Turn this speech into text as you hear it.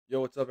Yo,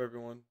 what's up,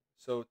 everyone?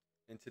 So,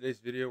 in today's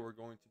video, we're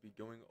going to be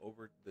going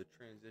over the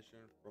transition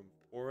from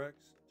Forex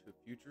to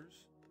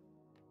futures.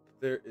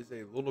 There is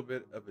a little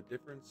bit of a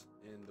difference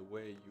in the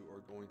way you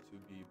are going to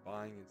be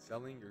buying and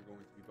selling. You're going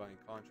to be buying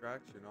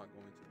contracts, you're not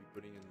going to be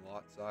putting in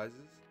lot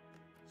sizes.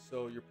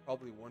 So, you're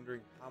probably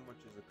wondering, how much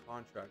is a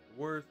contract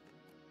worth?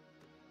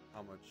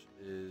 How much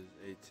is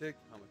a tick?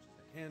 How much is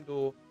a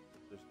handle?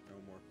 There's no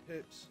more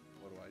pips.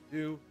 What do I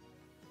do?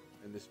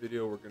 In this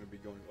video, we're going to be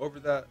going over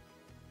that.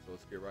 So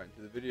let's get right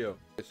into the video.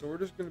 Okay, so we're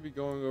just going to be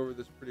going over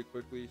this pretty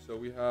quickly. So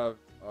we have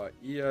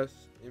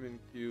ES,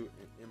 MNQ,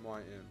 and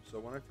MYM. So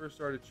when I first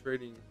started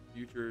trading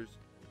futures,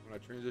 when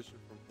I transitioned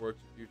from Forex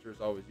to futures,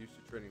 I was used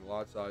to trading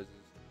lot sizes.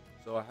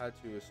 So I had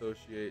to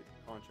associate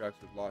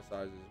contracts with lot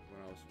sizes when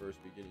I was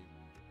first beginning.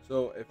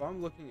 So if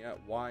I'm looking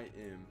at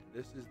YM,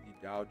 this is the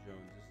Dow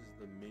Jones. This is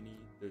the mini.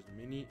 There's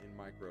mini and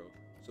micro.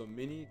 So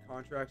mini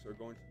contracts are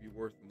going to be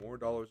worth more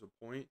dollars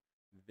a point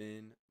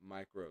than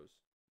micros.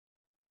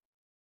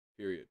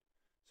 Period.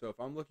 So if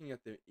I'm looking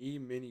at the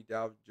E-mini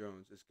Dow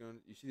Jones, it's going to,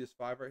 you see this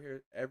 5 right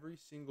here? Every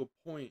single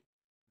point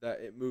that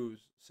it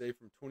moves, say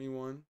from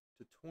 21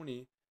 to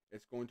 20,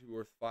 it's going to be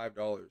worth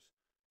 $5.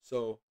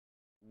 So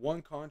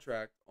one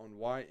contract on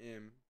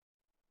YM,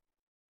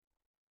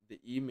 the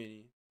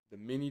E-mini, the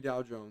mini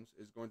Dow Jones,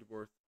 is going to be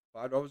worth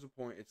 $5 a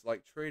point. It's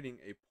like trading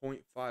a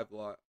 0.5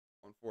 lot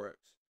on Forex.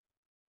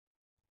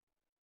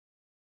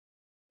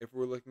 If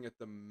we're looking at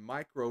the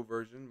micro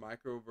version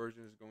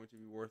is going to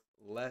be worth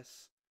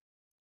less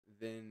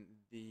than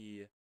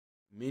the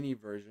mini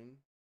version.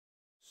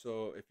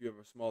 So if you have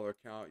a smaller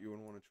account, you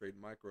wouldn't want to trade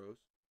micros.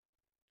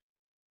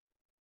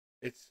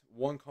 It's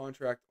one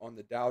contract on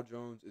the Dow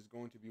Jones is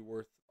going to be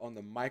worth, on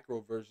the micro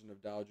version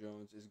of Dow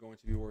Jones, is going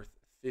to be worth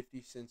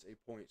 50 cents a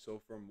point.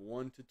 So from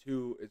 1 to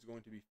 2, it's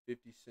going to be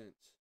 50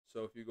 cents.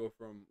 So if you go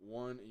from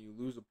 1 and you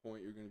lose a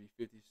point, you're going to be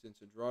 50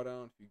 cents in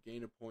drawdown. If you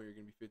gain a point, you're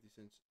going to be 50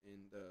 cents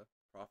in the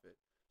profit.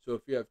 So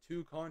if you have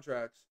two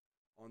contracts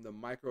on the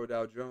micro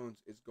Dow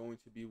Jones, is going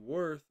to be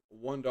worth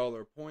 $1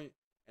 a point,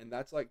 and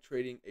that's like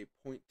trading a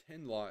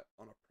 0.10 lot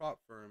on a prop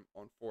firm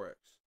on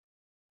Forex.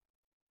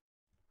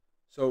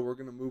 So we're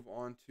going to move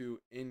on to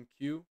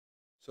NQ.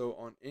 So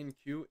on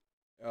NQ,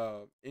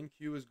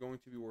 NQ is going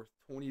to be worth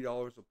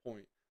 $20 a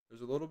point.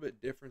 There's a little bit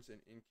difference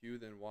in NQ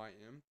than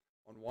YM.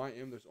 On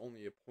YM, there's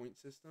only a point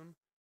system.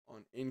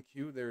 On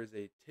NQ, there is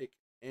a tick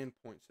and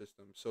point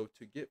system. So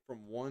to get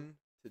from 1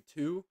 to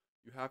 2,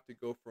 you have to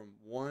go from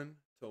 1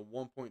 to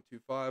 1.25,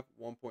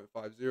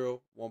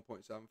 1.50,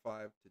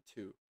 1.75 to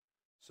 2.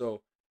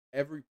 So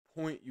every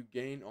point you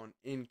gain on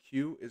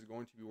NQ is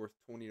going to be worth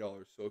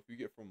 $20. So if you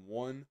get from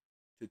 1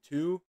 to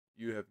 2,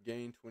 you have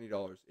gained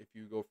 $20. If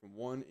you go from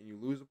 1 and you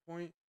lose a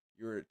point,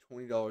 you're at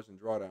 $20 in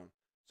drawdown.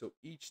 So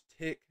each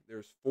tick,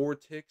 there's 4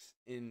 ticks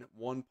in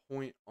 1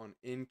 point on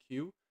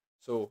NQ.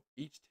 So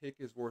each tick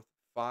is worth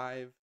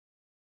 $5.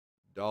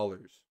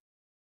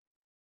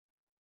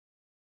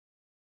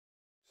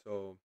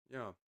 So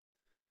yeah,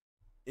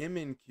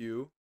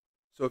 MNQ.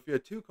 So if you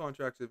had 2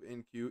 contracts of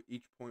NQ,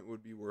 each point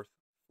would be worth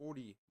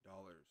 $40.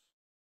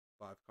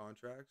 5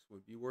 contracts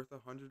would be worth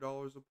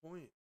 $100 a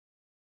point.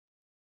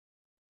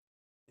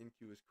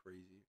 NQ is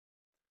crazy.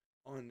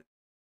 On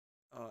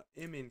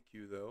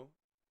MNQ though,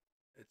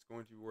 it's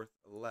going to be worth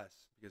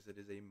less because it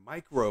is a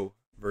micro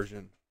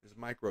version. It's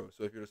micro.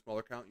 So if you're a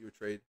smaller account, you would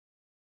trade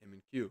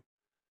MNQ.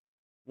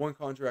 One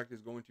contract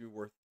is going to be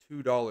worth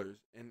 $2.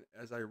 And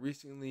as I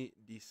recently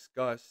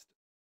discussed,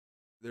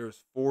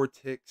 there's 4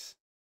 ticks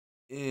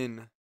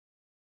in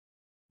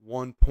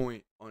 1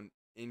 point on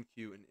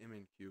NQ and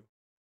MNQ.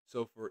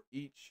 So for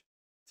each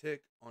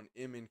tick on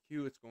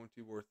MNQ, it's going to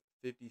be worth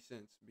 50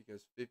 cents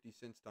because 50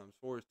 cents times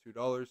 4 is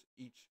 $2.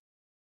 Each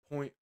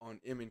point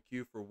on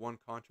MNQ for one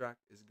contract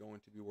is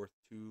going to be worth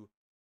 $2.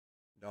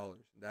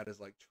 That is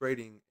like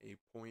trading a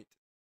 0.2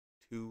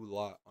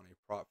 lot on a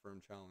prop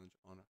firm challenge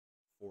on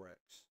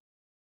Forex.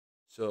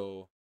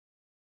 So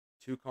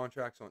 2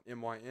 contracts on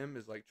MYM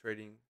is like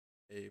trading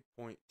a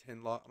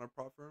 0.10 lot on a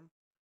prop firm.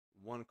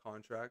 One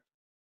contract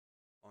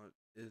on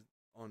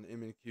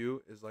MNQ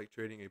is like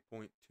trading a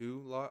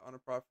 0.2 lot on a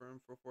prop firm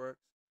for Forex.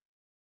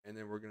 And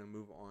then we're going to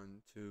move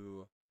on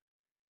to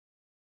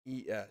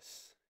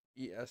ES.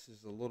 ES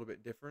is a little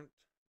bit different.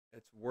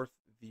 It's worth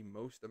the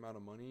most amount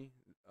of money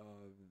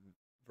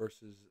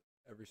versus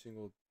every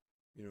single,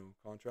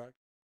 contract.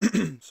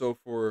 So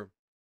for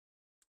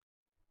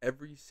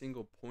every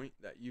single point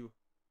that you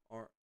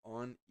are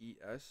on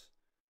ES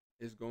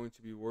is going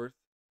to be worth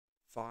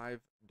 $5.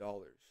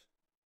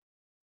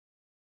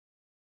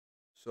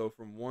 So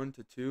from 1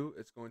 to 2,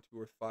 it's going to be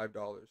worth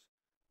 $5.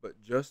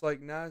 But just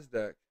like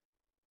NASDAQ,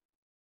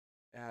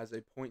 it has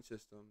a point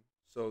system.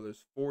 So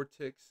there's 4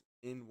 ticks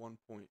in 1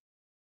 point.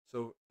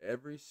 So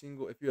every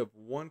single, if you have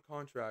one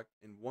contract,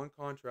 in one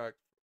contract,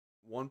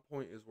 1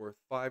 point is worth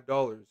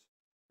 $5.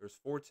 There's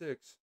 4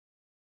 ticks.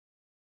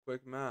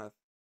 Quick math,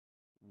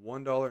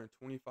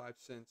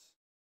 $1.25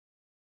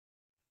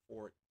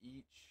 for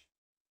each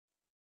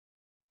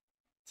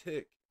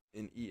tick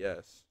in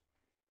ES.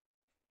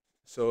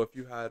 So if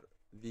you had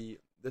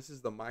this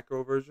is the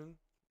micro version.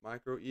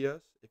 micro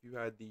ES. If you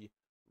had the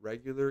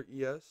regular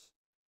ES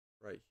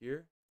right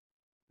here,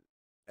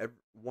 every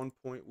 1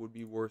 point would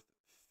be worth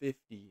 $50.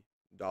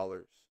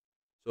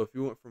 So if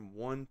you went from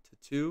 1 to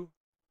 2,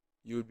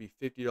 you would be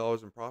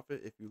 $50 in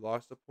profit. If you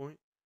lost a point,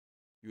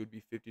 you would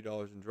be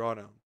 $50 in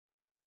drawdown.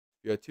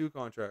 If you had 2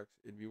 contracts,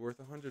 it'd be worth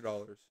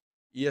 $100.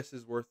 ES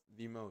is worth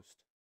the most.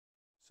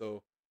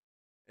 So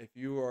if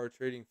you are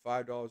trading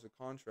 $5 a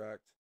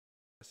contract,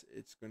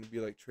 it's going to be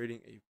like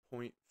trading a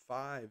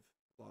 .5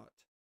 lot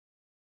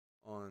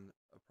on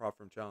a prop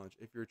firm challenge.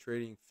 If you're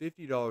trading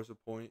 $50 a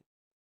point,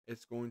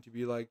 it's going to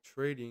be like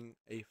trading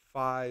a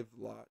 5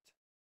 lot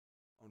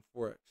on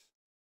Forex.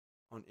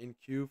 On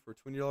NQ for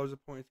 $20 a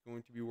point, it's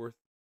going to be worth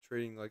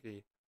trading like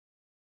a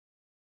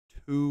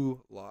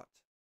 2 lot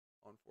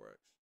on Forex.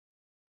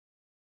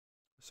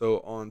 So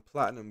on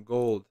platinum,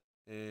 gold,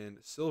 and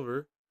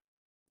silver,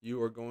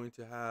 you are going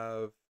to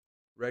have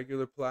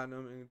regular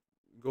platinum and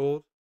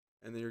gold,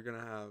 and then you're gonna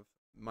have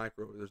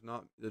micro. There's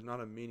not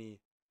a mini.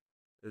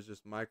 There's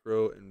just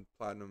micro and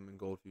platinum and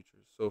gold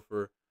futures. So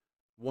for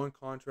one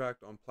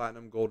contract on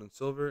platinum, gold, and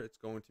silver, it's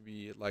going to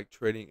be like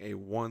trading a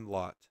 1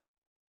 lot.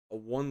 A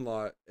 1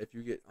 lot, if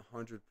you get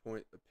 100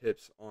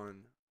 pips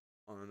on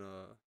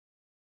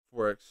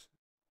Forex,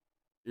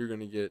 you're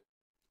gonna get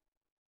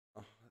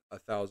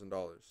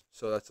 $1,000.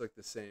 So that's like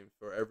the same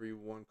for every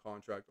 1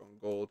 contract on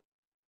gold.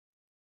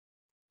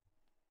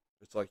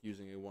 It's like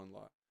using a 1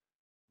 lot.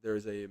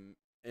 There's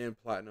and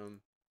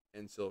platinum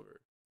and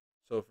silver.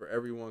 So for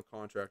every 1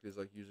 contract is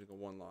like using a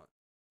 1 lot.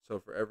 So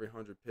for every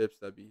 100 pips,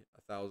 that'd be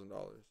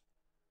 $1,000.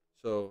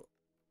 So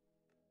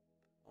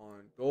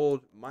on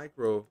gold,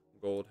 micro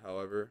gold,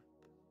 however,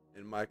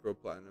 and micro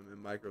platinum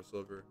and micro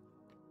silver,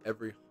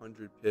 every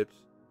 100 pips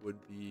would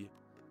be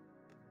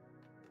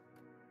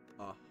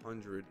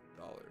 $100.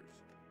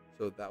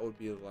 So that would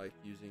be like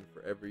using,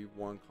 for every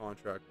 1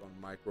 contract on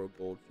micro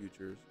gold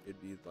futures,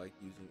 it'd be like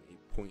using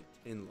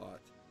a .10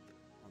 lot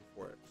on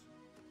Forex.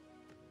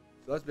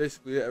 So that's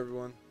basically it,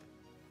 everyone.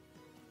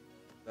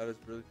 That is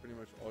really pretty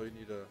much all you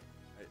need to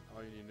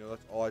know.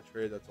 That's all I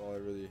trade. That's all I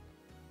know, anyways.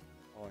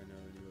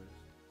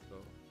 So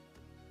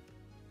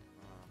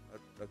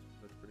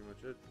that's pretty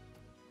much it.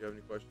 If you have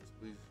any questions,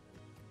 please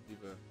leave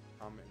a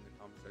comment in the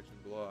comment section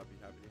below. I'd be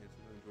happy to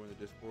answer them. Join the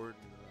Discord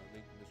and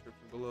link in the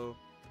description below.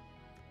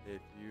 If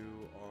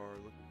you are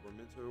looking for a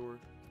mentor,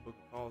 book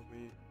a call with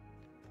me.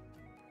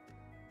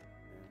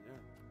 And yeah,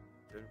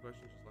 if you have any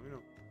questions, just let me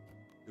know.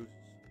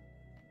 Deuces.